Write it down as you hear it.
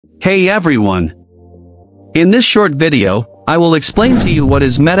Hey everyone! In this short video, I will explain to you what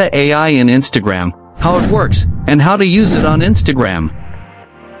is Meta AI in Instagram, how it works, and how to use it on Instagram.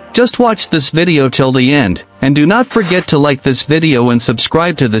 Just watch this video till the end, and do not forget to like this video and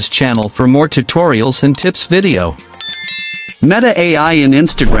subscribe to this channel for more tutorials and tips video. Meta AI in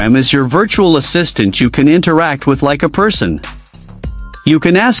Instagram is your virtual assistant you can interact with like a person. You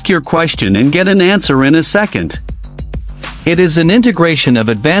can ask your question and get an answer in a second. It is an integration of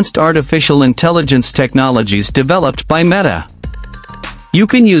advanced artificial intelligence technologies developed by Meta. You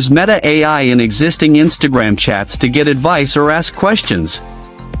can use Meta AI in existing Instagram chats to get advice or ask questions.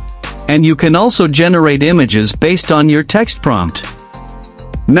 And you can also generate images based on your text prompt.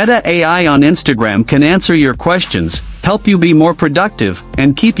 Meta AI on Instagram can answer your questions, help you be more productive,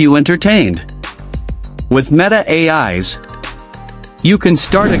 and keep you entertained. With Meta AIs, you can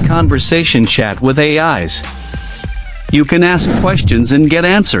start a conversation chat with AIs. You can ask questions and get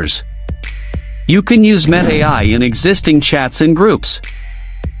answers. You can use Meta AI in existing chats and groups.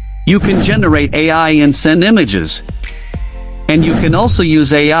 You can generate AI and send images. And you can also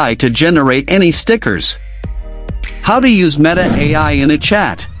use AI to generate any stickers. How to use Meta AI in a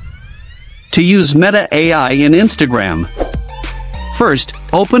chat? To use Meta AI in Instagram. First,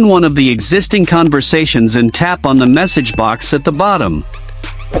 open one of the existing conversations and tap on the message box at the bottom.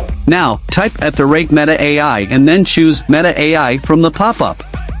 Now, type @Meta AI and then choose Meta AI from the pop-up.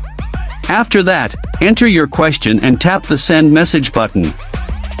 After that, enter your question and tap the send message button.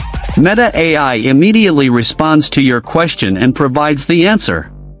 Meta AI immediately responds to your question and provides the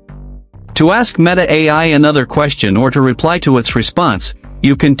answer. To ask Meta AI another question or to reply to its response,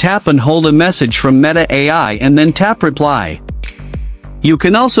 you can tap and hold a message from Meta AI and then tap reply. You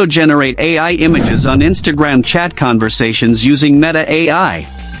can also generate AI images on Instagram chat conversations using Meta AI.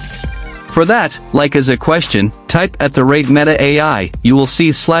 For that, like as a question, type @Meta AI, you will see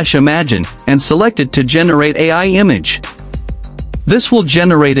 /imagine, and select it to generate AI image. This will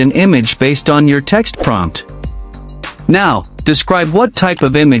generate an image based on your text prompt. Now, describe what type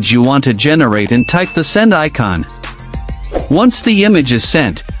of image you want to generate and type the send icon. Once the image is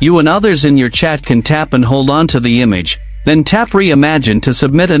sent, you and others in your chat can tap and hold on to the image, then tap reimagine to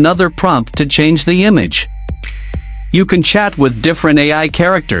submit another prompt to change the image. You can chat with different AI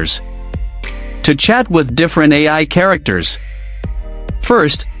characters. To chat with different AI characters,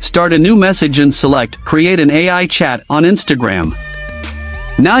 first, start a new message and select Create an AI chat on Instagram.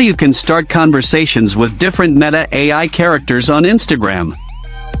 Now you can start conversations with different Meta AI characters on Instagram.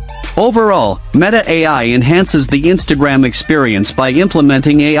 Overall, Meta AI enhances the Instagram experience by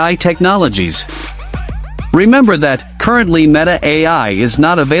implementing AI technologies. Remember that, currently Meta AI is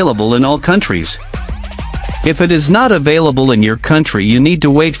not available in all countries. If it is not available in your country, you need to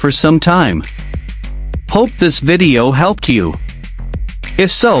wait for some time. Hope this video helped you.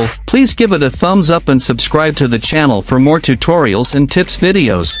 If so, please give it a thumbs up and subscribe to the channel for more tutorials and tips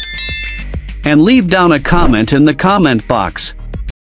videos. And leave down a comment in the comment box.